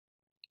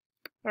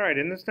All right,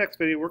 in this next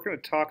video, we're going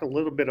to talk a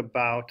little bit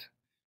about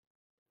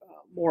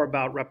more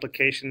about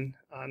replication.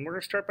 And we're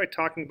going to start by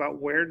talking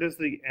about where does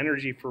the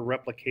energy for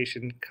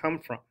replication come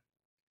from.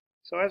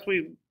 So as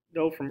we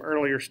know from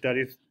earlier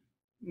studies,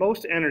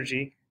 most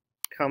energy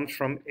comes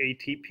from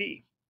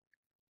ATP.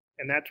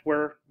 And that's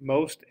where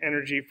most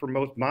energy for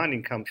most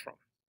bonding comes from.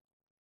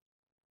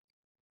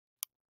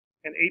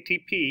 And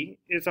ATP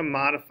is a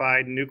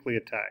modified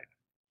nucleotide.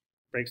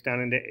 Breaks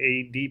down into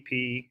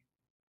ADP,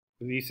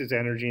 releases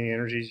energy, and the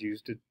energy is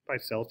used by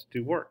cells to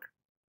do work.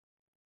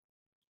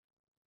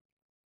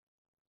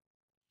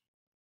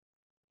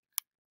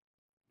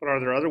 But are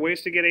there other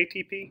ways to get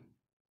ATP?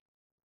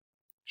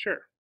 Sure.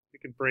 We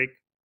could break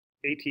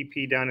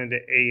ATP down into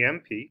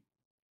AMP.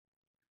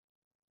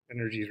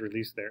 Energy is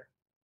released there.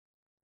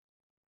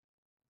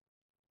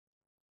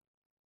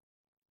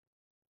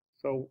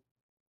 So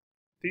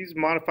these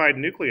modified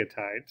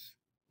nucleotides,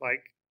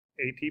 like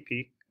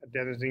ATP,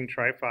 adenosine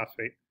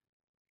triphosphate,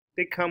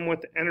 they come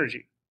with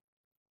energy.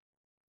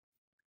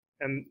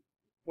 And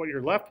what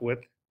you're left with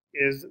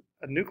is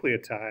a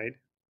nucleotide,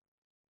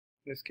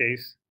 in this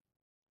case,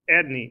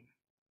 adenine.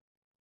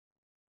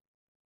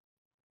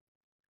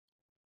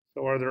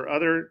 So are there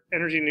other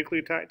energy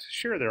nucleotides?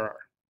 Sure there are.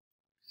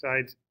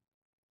 Besides,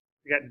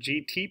 we got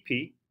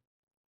GTP,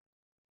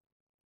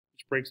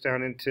 which breaks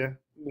down into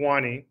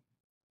guanine.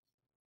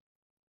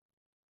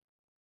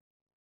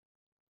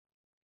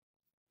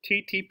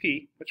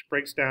 TTP, which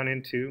breaks down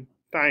into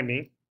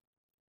thymine.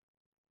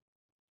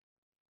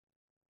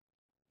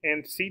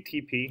 And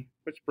CTP,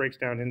 which breaks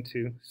down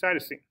into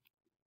cytosine.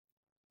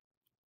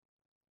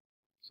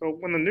 So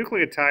when the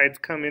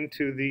nucleotides come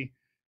into the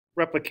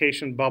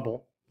replication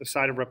bubble, the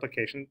site of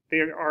replication, they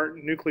are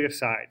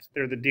nucleosides.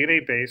 They're the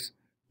DNA base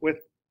with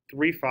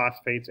 3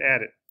 phosphates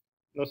added.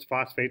 Those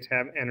phosphates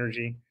have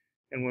energy,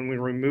 and when we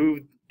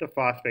remove the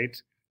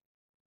phosphates,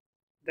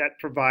 that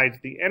provides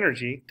the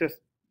energy to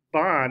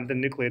bond the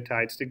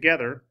nucleotides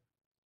together.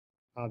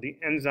 The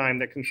enzyme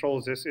that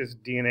controls this is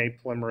DNA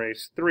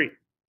polymerase 3.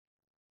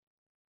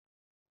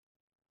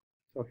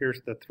 So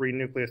here's the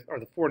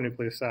 4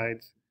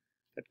 nucleosides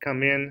that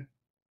come in,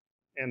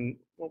 and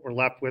what we're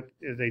left with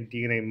is a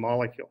DNA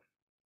molecule.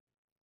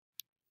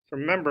 So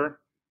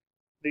remember,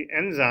 the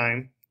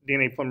enzyme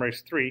DNA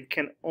polymerase 3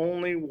 can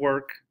only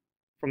work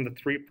from the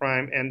 3'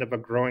 end of a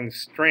growing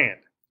strand.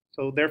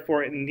 So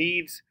therefore it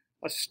needs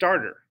a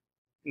starter.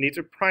 It needs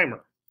a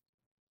primer.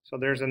 So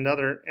there's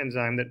another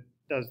enzyme that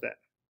does that.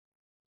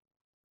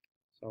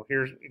 So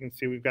here's, you can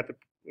see we've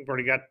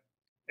already got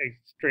a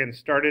strand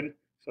started.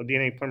 So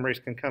DNA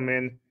polymerase can come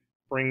in,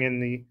 bring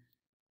in the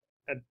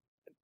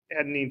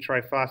adenosine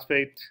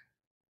triphosphate,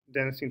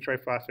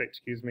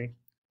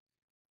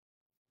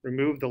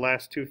 remove the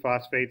last 2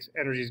 phosphates,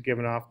 energy is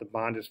given off, the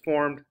bond is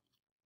formed,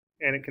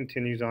 and it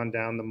continues on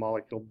down the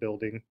molecule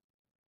building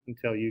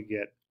until you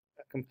get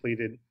a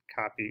completed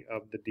copy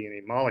of the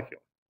DNA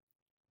molecule.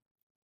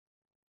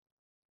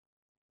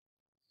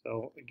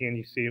 So again,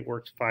 you see it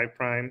works 5'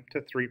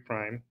 to 3'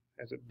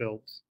 as it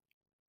builds.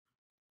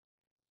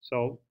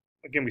 So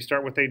again, we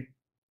start with a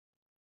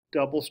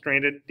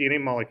double-stranded DNA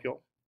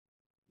molecule.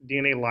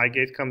 DNA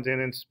ligase comes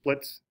in and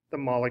splits the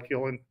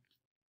molecule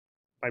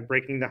by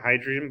breaking the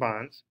hydrogen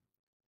bonds.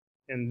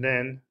 And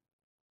then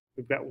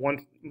we've got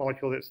one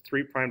molecule that's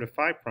 3' to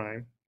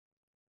 5',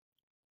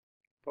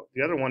 but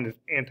the other one is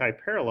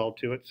anti-parallel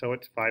to it, so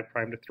it's 5'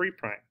 to 3'.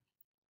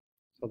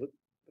 So the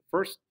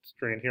first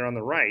strand here on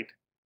the right,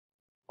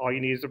 all you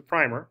need is a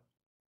primer.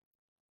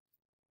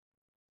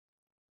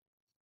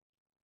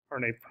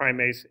 RNA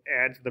primase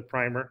adds the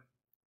primer,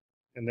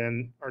 and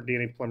then our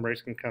DNA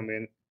polymerase can come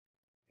in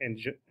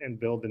and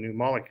build the new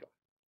molecule.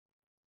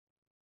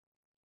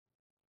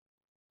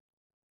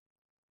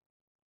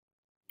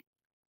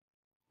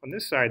 On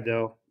this side,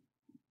 though,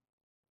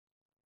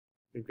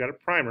 we've got a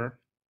primer,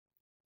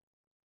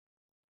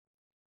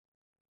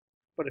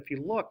 but if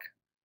you look,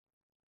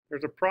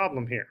 there's a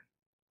problem here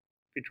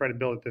if you try to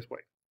build it this way.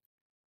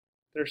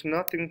 There's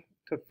nothing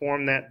to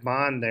form that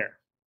bond there.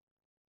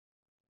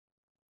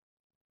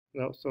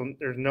 No, so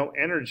there's no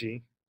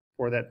energy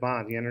for that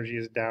bond. The energy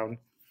is down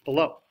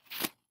below.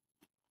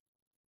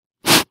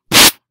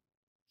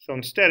 So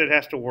instead, it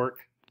has to work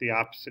the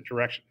opposite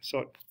direction. So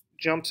it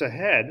jumps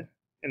ahead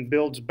and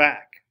builds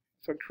back.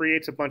 So it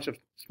creates a bunch of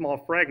small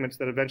fragments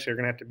that eventually are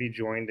going to have to be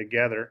joined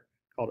together,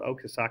 called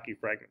Okazaki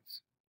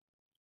fragments.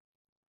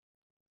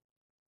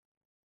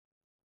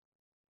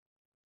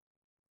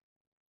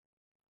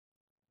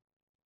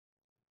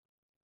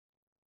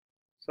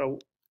 So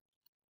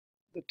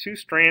the 2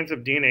 strands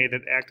of DNA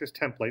that act as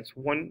templates,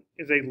 one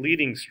is a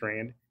leading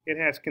strand. It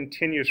has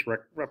continuous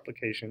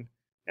replication,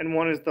 and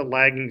one is the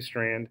lagging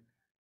strand.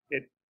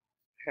 It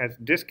has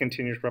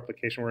discontinuous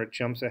replication where it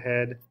jumps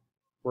ahead,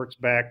 works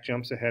back,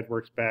 jumps ahead,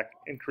 works back,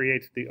 and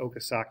creates the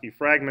Okazaki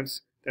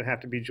fragments that have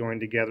to be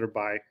joined together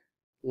by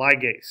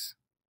ligase.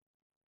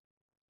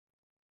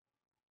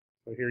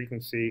 So here you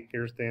can see,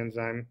 here's the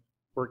enzyme,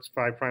 works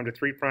 5' to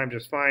 3'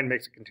 just fine,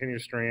 makes a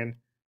continuous strand,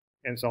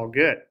 and it's all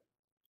good.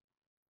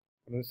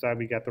 On this side,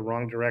 we got the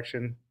wrong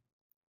direction.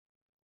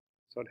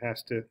 So it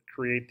has to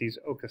create these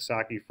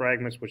Okazaki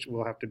fragments, which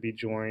will have to be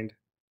joined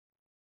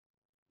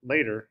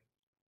later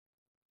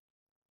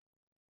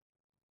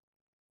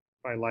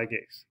by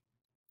ligase.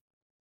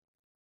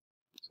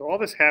 So all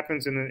this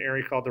happens in an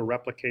area called the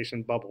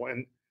replication bubble.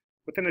 And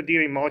within a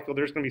DNA molecule,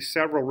 there's going to be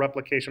several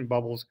replication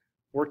bubbles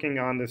working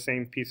on the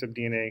same piece of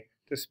DNA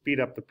to speed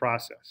up the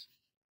process.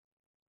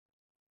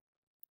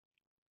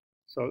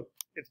 So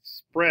it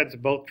spreads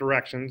both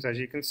directions, as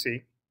you can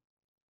see.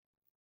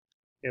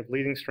 You have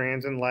leading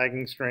strands and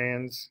lagging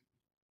strands,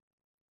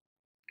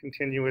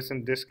 continuous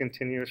and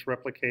discontinuous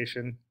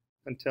replication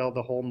until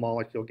the whole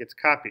molecule gets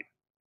copied.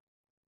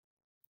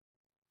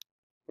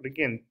 But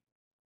again,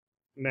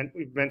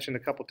 we've mentioned a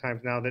couple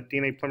times now that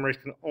DNA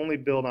polymerase can only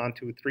build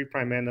onto a 3'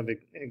 end of an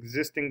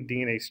existing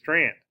DNA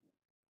strand.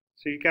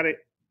 So you got to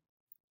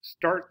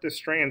start the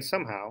strand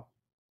somehow,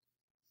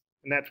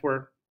 and that's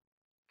where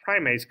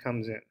primase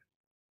comes in.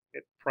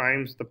 It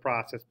primes the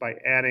process by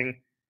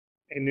adding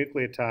a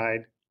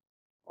nucleotide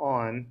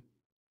on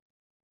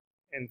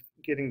and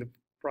getting the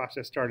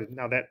process started.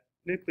 Now that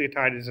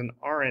nucleotide is an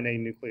RNA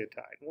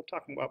nucleotide. We'll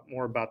talk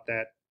more about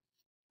that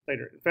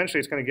later. Eventually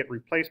it's going to get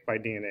replaced by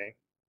DNA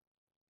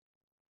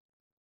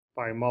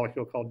by a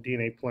molecule called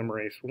DNA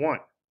polymerase 1.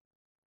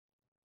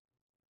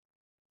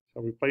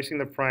 So replacing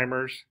the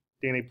primers,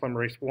 DNA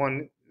polymerase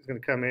 1 is going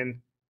to come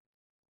in,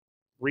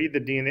 read the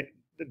DNA,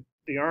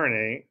 the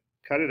RNA,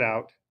 cut it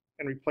out,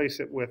 and replace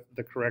it with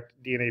the correct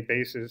DNA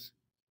bases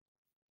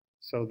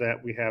so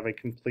that we have a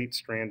complete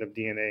strand of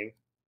DNA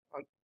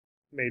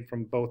made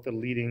from both the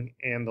leading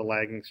and the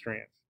lagging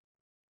strands.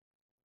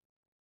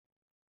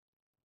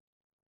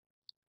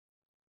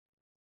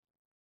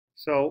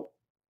 So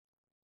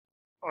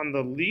on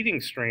the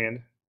leading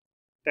strand,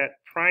 that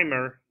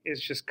primer is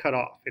just cut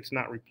off. It's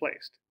not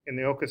replaced. In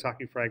the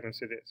Okazaki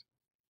fragments, it is.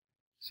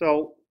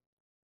 So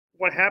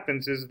what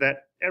happens is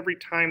that every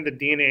time the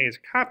DNA is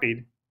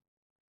copied,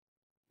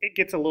 it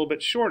gets a little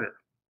bit shorter.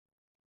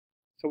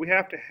 So we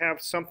have to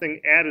have something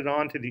added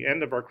on to the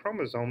end of our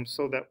chromosome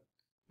so that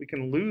we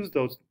can lose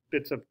those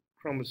bits of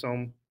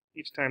chromosome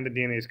each time the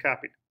DNA is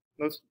copied.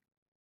 Those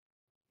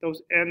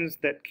ends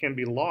that can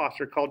be lost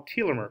are called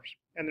telomeres,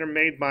 and they're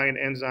made by an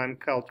enzyme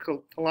called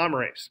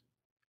telomerase.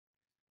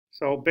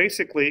 So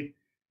basically,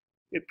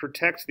 it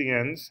protects the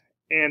ends,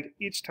 and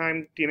each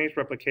time DNA is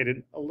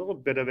replicated, a little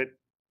bit of it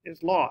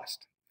is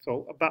lost.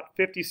 So about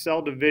 50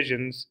 cell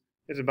divisions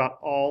is about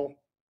all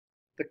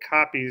the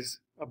copies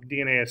of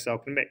DNA a cell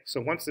can make. So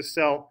once the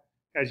cell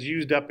has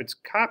used up its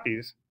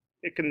copies,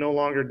 it can no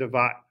longer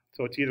divide.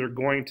 So it's either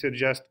going to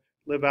just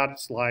live out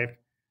its life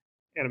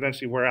and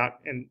eventually wear out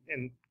and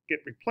get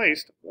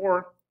replaced,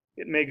 or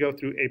it may go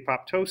through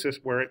apoptosis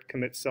where it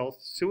commits cell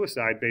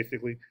suicide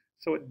basically,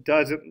 so it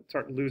doesn't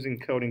start losing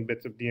coding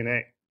bits of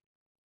DNA.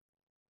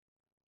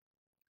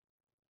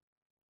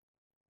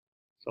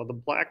 So the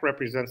black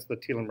represents the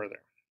telomere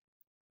there.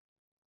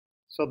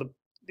 So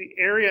the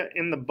area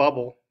in the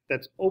bubble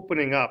that's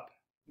opening up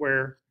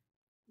where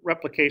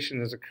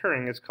replication is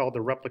occurring is called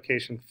the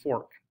replication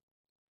fork.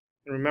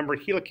 And remember,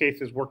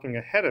 helicase is working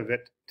ahead of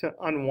it to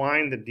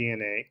unwind the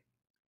DNA,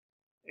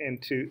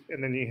 and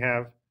then you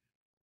have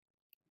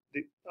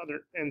the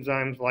other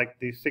enzymes like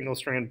the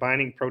single-strand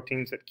binding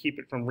proteins that keep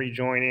it from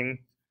rejoining,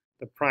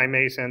 the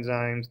primase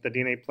enzymes, the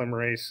DNA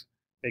polymerase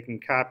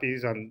making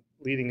copies on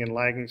leading and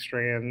lagging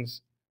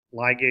strands,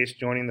 ligase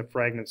joining the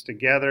fragments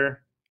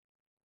together,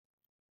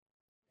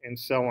 and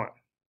so on.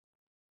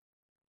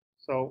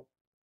 So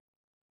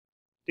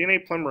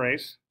DNA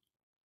polymerase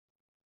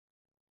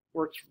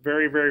works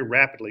very, very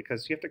rapidly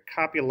because you have to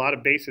copy a lot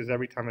of bases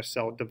every time a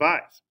cell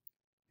divides.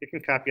 It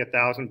can copy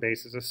 1,000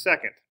 bases a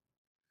second.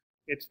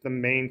 It's the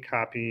main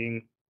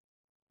copying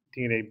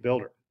DNA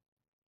builder.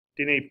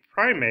 DNA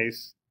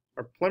primase,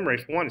 or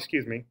polymerase 1,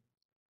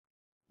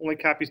 only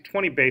copies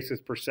 20 bases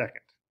per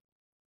second.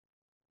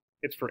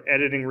 It's for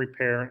editing,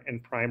 repair,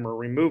 and primer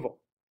removal.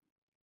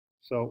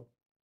 So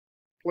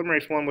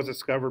polymerase 1 was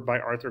discovered by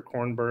Arthur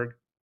Kornberg,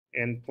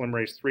 and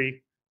polymerase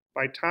 3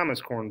 by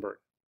Thomas Kornberg.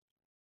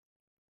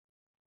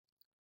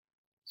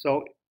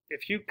 So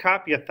if you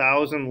copy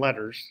 1,000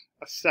 letters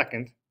a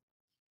second,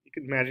 you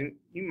can imagine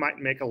you might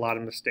make a lot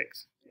of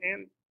mistakes.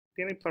 And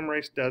DNA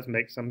polymerase does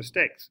make some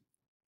mistakes.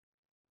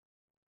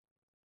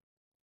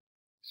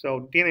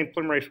 So DNA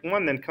polymerase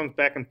 1 then comes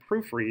back and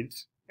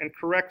proofreads and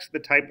corrects the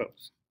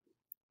typos.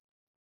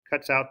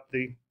 Cuts out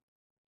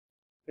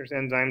there's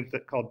enzymes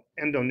that called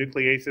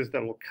endonucleases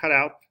that will cut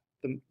out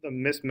the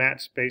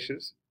mismatched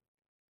spaces.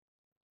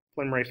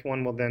 Polymerase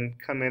 1 will then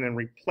come in and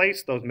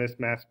replace those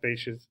mismatched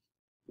spaces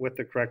with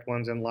the correct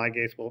ones, and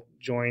ligase will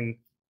join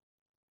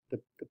the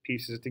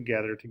pieces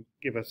together to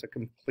give us a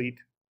complete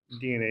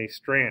DNA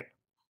strand.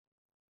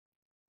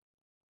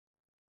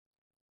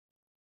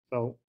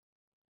 So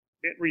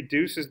it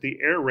reduces the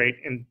error rate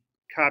in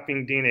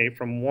copying DNA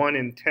from 1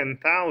 in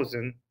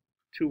 10,000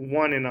 to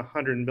 1 in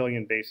 100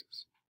 million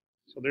bases.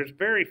 So there's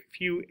very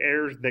few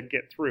errors that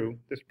get through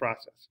this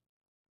process.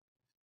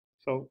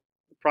 So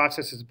the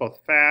process is both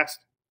fast,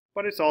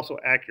 but it's also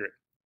accurate.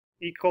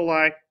 E.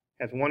 coli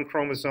has 1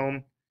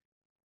 chromosome,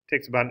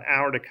 takes about an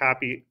hour to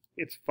copy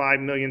its 5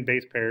 million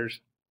base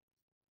pairs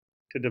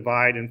to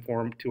divide and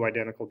form two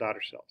identical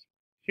daughter cells.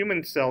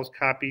 Human cells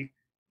copy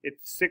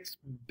its 6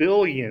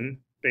 billion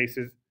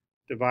bases,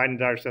 divide and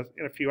daughter cells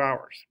in a few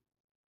hours.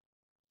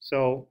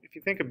 So if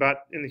you think about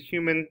in the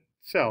human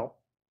cell,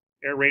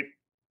 error rate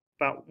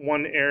about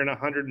 1 error in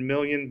 100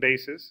 million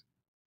bases,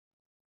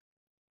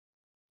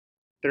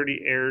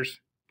 30 errors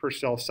per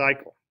cell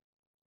cycle.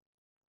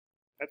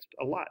 That's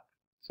a lot.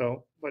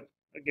 So, but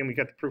again, we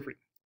got the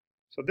proofreading.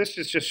 So this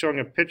is just showing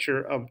a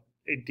picture of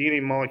a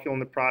DNA molecule in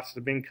the process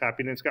of being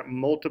copied, and it's got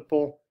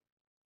multiple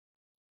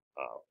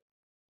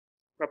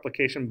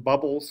replication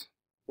bubbles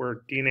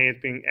where DNA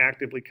is being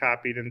actively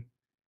copied, and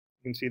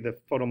you can see the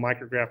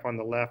photomicrograph on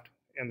the left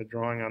and the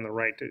drawing on the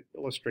right to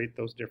illustrate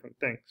those different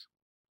things.